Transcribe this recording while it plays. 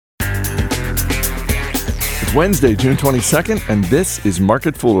It's Wednesday, June 22nd, and this is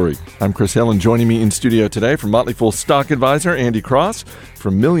Market Foolery. I'm Chris Hill, and joining me in studio today from Motley Fool Stock Advisor, Andy Cross,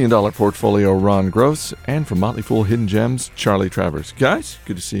 from Million Dollar Portfolio, Ron Gross, and from Motley Fool Hidden Gems, Charlie Travers. Guys,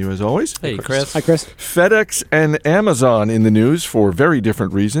 good to see you as always. Hey, Chris. Hi, Chris. FedEx and Amazon in the news for very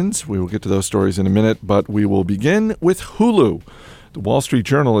different reasons. We will get to those stories in a minute, but we will begin with Hulu. The Wall Street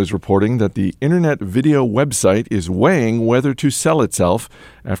Journal is reporting that the internet video website is weighing whether to sell itself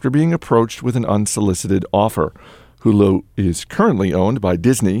after being approached with an unsolicited offer. Hulu is currently owned by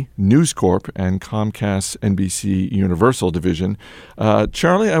Disney, News Corp, and Comcast's NBC Universal division.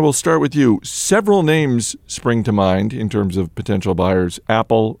 Charlie, I will start with you. Several names spring to mind in terms of potential buyers: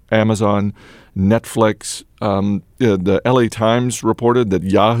 Apple, Amazon, Netflix. The LA Times reported that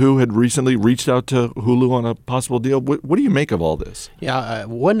Yahoo had recently reached out to Hulu on a possible deal. What do you make of all this? Yeah, I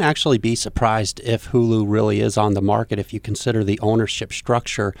wouldn't actually be surprised if Hulu really is on the market if you consider the ownership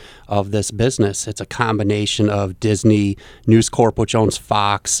structure of this business. It's a combination of Disney, News Corp, which owns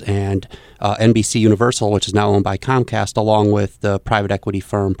Fox, and NBC Universal, which is now owned by Comcast, along with the private equity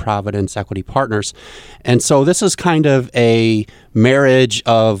firm Providence Equity Partners. And so this is kind of a marriage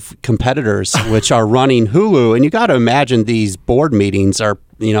of competitors which are running Hulu, and you got to imagine these board meetings are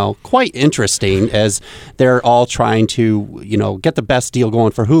quite interesting as they're all trying to get the best deal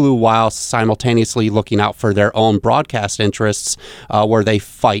going for Hulu while simultaneously looking out for their own broadcast interests where they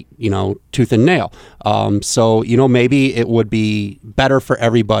fight tooth and nail. So maybe it would be better for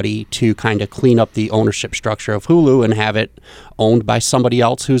everybody to kind of clean up the ownership structure of Hulu and have it owned by somebody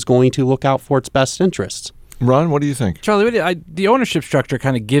else who's going to look out for its best interests. Ron, what do you think? Charlie, the ownership structure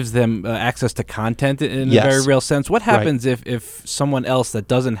kind of gives them access to content in a very real sense. What happens if someone else that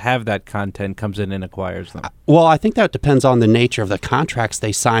doesn't have that content comes in and acquires them? Well, I think that depends on the nature of the contracts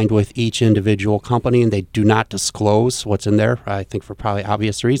they signed with each individual company, and they do not disclose what's in there, I think for probably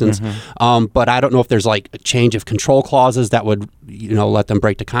obvious reasons. Mm-hmm. But I don't know if there's like a change of control clauses that would let them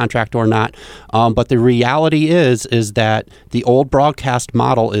break the contract or not. But the reality is that the old broadcast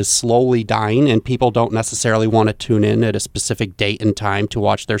model is slowly dying, and people don't necessarily want to tune in at a specific date and time to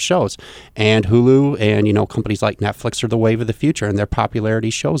watch their shows. And Hulu and companies like Netflix are the wave of the future, and their popularity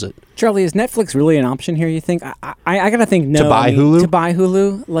shows it. Charlie, is Netflix really an option here, you think? I gotta think no. To buy Hulu? To buy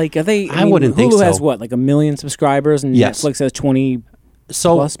Hulu? Like, are they... I wouldn't think so. Hulu has what, like 1 million subscribers, and yes. Netflix has 20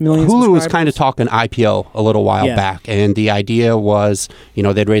 so plus million Hulu was kind of talking IPO a little while back, and the idea was,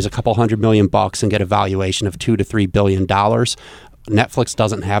 they'd raise a couple $100 million and get a valuation of $2 to $3 billion. Netflix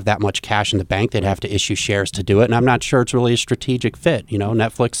doesn't have that much cash in the bank. They'd have to issue shares to do it, and I'm not sure it's really a strategic fit.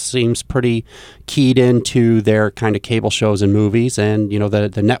 Netflix seems pretty keyed into their kind of cable shows and movies, and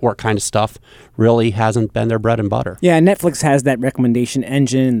the network kind of stuff really hasn't been their bread and butter. Yeah, Netflix has that recommendation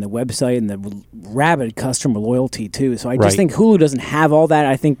engine, the website, and the rabid customer loyalty too. So I just think Hulu doesn't have all that.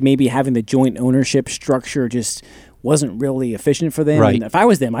 I think maybe having the joint ownership structure just wasn't really efficient for them. Right. And if I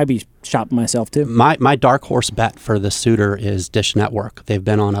was them, I'd be shopping myself too. My dark horse bet for the suitor is Dish Network. They've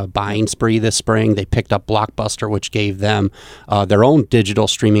been on a buying spree this spring. They picked up Blockbuster, which gave them their own digital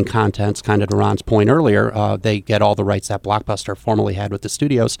streaming contents, kind of to Ron's point earlier. They get all the rights that Blockbuster formerly had with the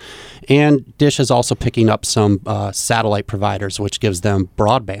studios. And Dish is also picking up some satellite providers, which gives them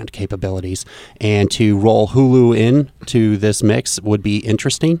broadband capabilities. And to roll Hulu in to this mix would be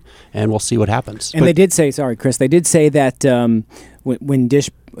interesting, and we'll see what happens. And they did say, sorry, Chris, they did say that when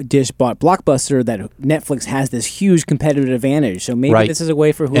Dish bought Blockbuster, that Netflix has this huge competitive advantage. So maybe this is a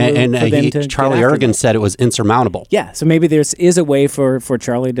way for Hulu for them to Charlie Ergen said it was insurmountable. Yeah, so maybe there is a way for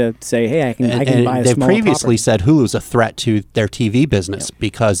Charlie to say, hey, I can buy a small They previously property. said Hulu's a threat to their TV business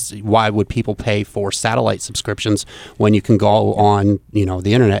because why would people pay for satellite subscriptions when you can go on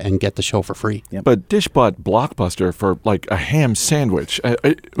the internet and get the show for free? Yep. But Dish bought Blockbuster for like a ham sandwich.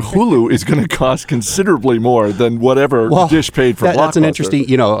 Hulu is going to cost considerably more than whatever Dish paid for Blockbuster. That's an interesting,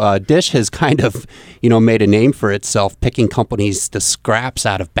 Dish has kind of, made a name for itself, picking companies the scraps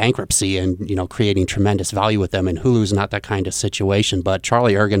out of bankruptcy and, creating tremendous value with them. And Hulu's not that kind of situation. But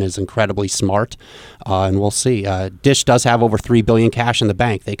Charlie Ergen is incredibly smart, and we'll see. Dish does have over $3 billion cash in the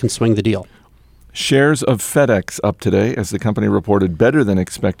bank. They can swing the deal. Shares of FedEx up today as the company reported better than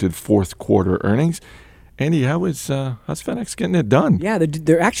expected fourth quarter earnings. Andy, how's FedEx getting it done? Yeah,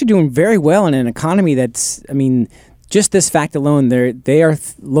 they're actually doing very well in an economy that's, just this fact alone, they are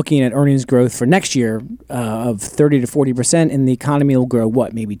looking at earnings growth for next year of 30 to 40%, and the economy will grow,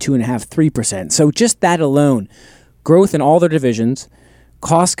 maybe 2.5%, 3%. So just that alone, growth in all their divisions,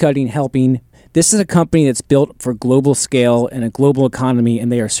 cost-cutting helping. This is a company that's built for global scale and a global economy,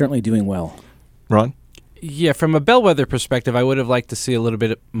 and they are certainly doing well. Ron? Yeah, from a bellwether perspective, I would have liked to see a little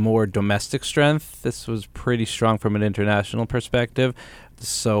bit more domestic strength. This was pretty strong from an international perspective.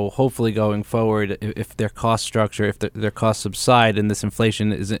 So hopefully going forward, if their cost structure, if their costs subside and this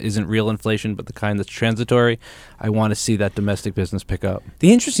inflation isn't real inflation but the kind that's transitory, I want to see that domestic business pick up.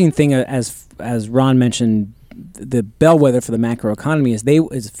 The interesting thing, as Ron mentioned, the bellwether for the macroeconomy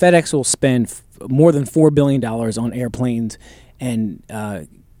is FedEx will spend more than $4 billion on airplanes and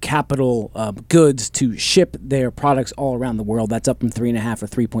capital goods to ship their products all around the world. That's up from $3.5 or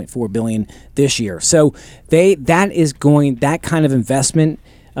 $3.4 billion this year. So that kind of investment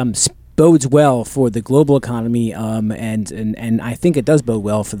bodes well for the global economy, and I think it does bode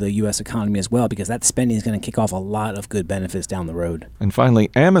well for the U.S. economy as well, because that spending is going to kick off a lot of good benefits down the road. And finally,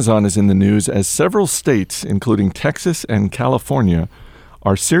 Amazon is in the news as several states, including Texas and California,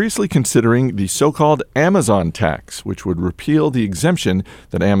 are seriously considering the so-called Amazon tax, which would repeal the exemption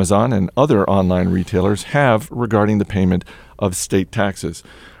that Amazon and other online retailers have regarding the payment of state taxes.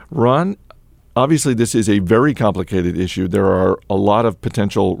 Ron, obviously this is a very complicated issue. There are a lot of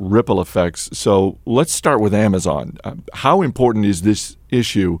potential ripple effects. So let's start with Amazon. How important is this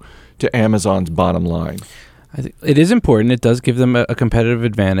issue to Amazon's bottom line? I think it is important. It does give them a competitive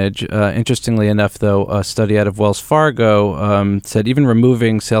advantage. Interestingly enough, though, a study out of Wells Fargo said even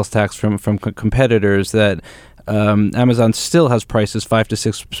removing sales tax from competitors, that Amazon still has prices 5 to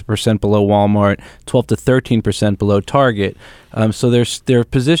 6% below Walmart, 12 to 13% below Target. So they're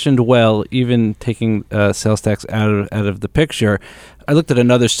positioned well, even taking sales tax out of the picture. I looked at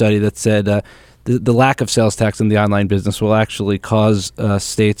another study that said the lack of sales tax in the online business will actually cause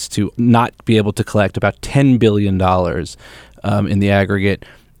states to not be able to collect about $10 billion in the aggregate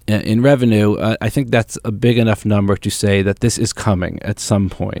in revenue. I think that's a big enough number to say that this is coming at some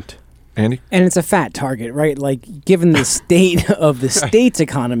point. Andy? And it's a fat target, right? Like, given the state of the state's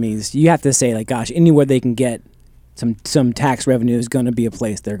economies, you have to say, like, gosh, anywhere they can get some tax revenue is going to be a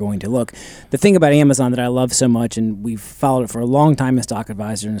place they're going to look. The thing about Amazon that I love so much, and we've followed it for a long time as Stock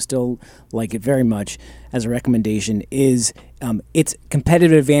Advisor and still like it very much as a recommendation, is its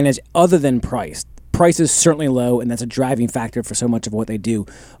competitive advantage other than price. Price is certainly low, and that's a driving factor for so much of what they do.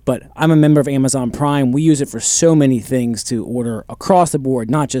 But I'm a member of Amazon Prime. We use it for so many things to order across the board,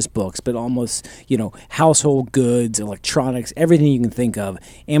 not just books, but almost, household goods, electronics, everything you can think of.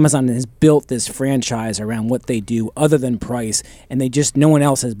 Amazon has built this franchise around what they do other than price, and no one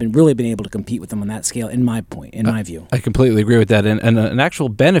else has really been able to compete with them on that scale, in my view. I completely agree with that. And an actual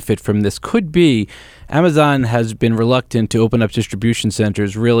benefit from this could be Amazon has been reluctant to open up distribution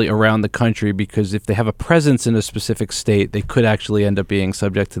centers really around the country, because if they have a presence in a specific state, they could actually end up being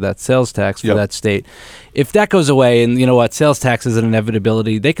subject to that sales tax for that state. If that goes away, and sales tax is an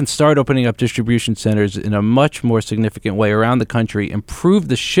inevitability, they can start opening up distribution centers in a much more significant way around the country, improve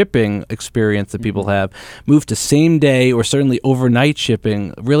the shipping experience that people have, move to same day or certainly overnight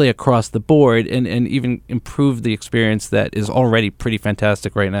shipping really across the board, and even improve the experience that is already pretty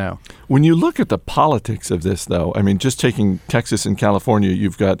fantastic right now. When you look at the politics of this, though, I mean, just taking Texas and California,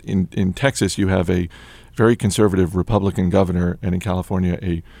 you've got in Texas, you have a very conservative Republican governor, and in California,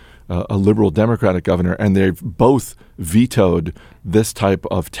 a liberal Democratic governor, and they've both vetoed this type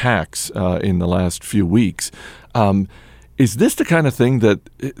of tax in the last few weeks. Is this the kind of thing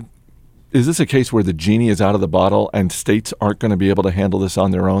is this a case where the genie is out of the bottle and states aren't going to be able to handle this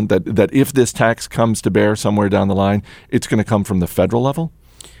on their own? That if this tax comes to bear somewhere down the line, it's going to come from the federal level?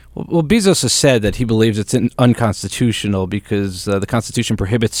 Well, Bezos has said that he believes it's unconstitutional because the Constitution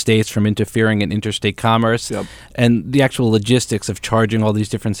prohibits states from interfering in interstate commerce. Yep. And the actual logistics of charging all these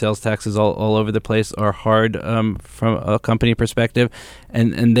different sales taxes all over the place are hard from a company perspective.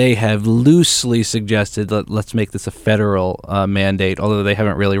 And they have loosely suggested that let's make this a federal mandate, although they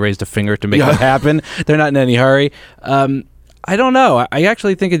haven't really raised a finger to make that happen. They're not in any hurry. I don't know. I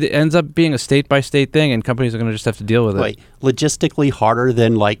actually think it ends up being a state-by-state thing, and companies are going to just have to deal with it. Logistically harder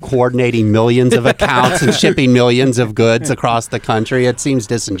than coordinating millions of accounts and shipping millions of goods across the country. It seems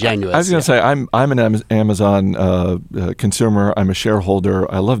disingenuous. I was going to say, I'm an Amazon consumer. I'm a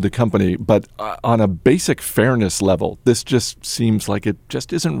shareholder. I love the company. But on a basic fairness level, this just seems like it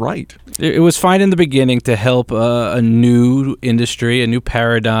just isn't right. It was fine in the beginning to help a new industry, a new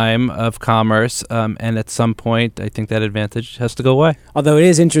paradigm of commerce, and at some point, I think that advantage has to go away. Although it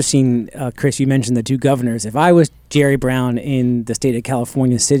is interesting, Chris, you mentioned the two governors. If I was Jerry Brown in the state of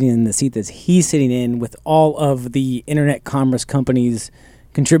California sitting in the seat that he's sitting in with all of the internet commerce companies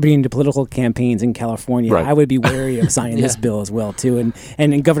contributing to political campaigns in California, right, I would be wary of signing this bill as well, too.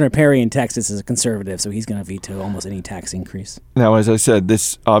 And Governor Perry in Texas is a conservative, so he's going to veto almost any tax increase. Now, as I said,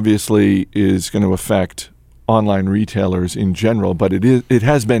 this obviously is going to affect online retailers in general, but it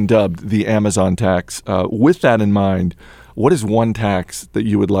has been dubbed the Amazon tax. With that in mind, what is one tax that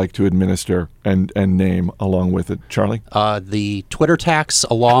you would like to administer and name along with it, Charlie? The Twitter tax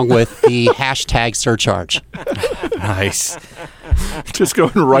along with the hashtag surcharge. Nice. Just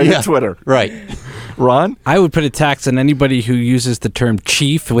going right at Twitter. Right. Ron? I would put a tax on anybody who uses the term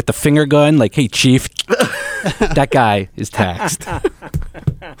chief with the finger gun, like, hey, chief. That guy is taxed.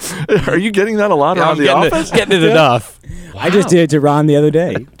 Are you getting that a lot around the office? Getting it enough. Wow. I just did it to Ron the other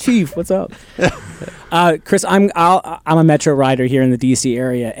day. Chief, what's up? Chris, I'm a Metro rider here in the D.C.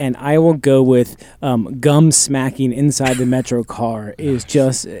 area, and I will go with gum smacking inside the Metro car is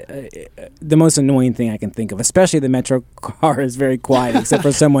just the most annoying thing I can think of. Especially the Metro car is very quiet, except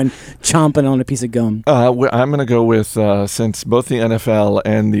for someone chomping on a piece of gum. I'm going to go with, since both the NFL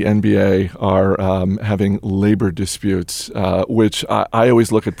and the NBA are having labor disputes, which I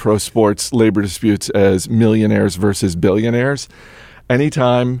always look at pro sports labor disputes as millionaires versus billionaires.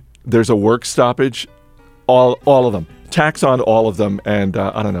 Anytime there's a work stoppage, all of them. Tax on all of them, and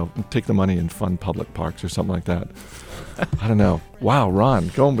I don't know, take the money and fund public parks or something like that. I don't know. Wow, Ron,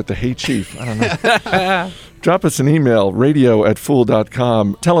 going with the hey chief. I don't know. Drop us an email,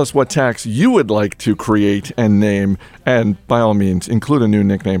 radio@fool.com. Tell us what tax you would like to create and name, and by all means, include a new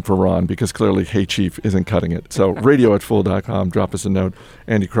nickname for Ron, because clearly hey chief isn't cutting it. So radio@fool.com. Drop us a note.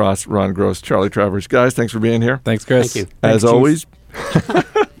 Andy Cross, Ron Gross, Charlie Travers. Guys, thanks for being here. Thanks, Chris. Thank you. As always,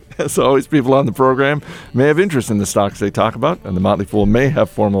 as always, people on the program may have interest in the stocks they talk about, and the Motley Fool may have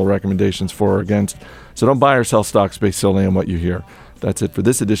formal recommendations for or against. So don't buy or sell stocks based solely on what you hear. That's it for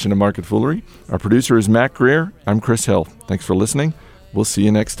this edition of Market Foolery. Our producer is Matt Greer. I'm Chris Hill. Thanks for listening. We'll see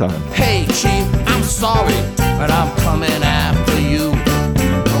you next time. Hey, Chief, I'm sorry, but I'm coming after you.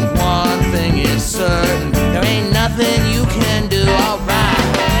 But one thing is certain, there ain't nothing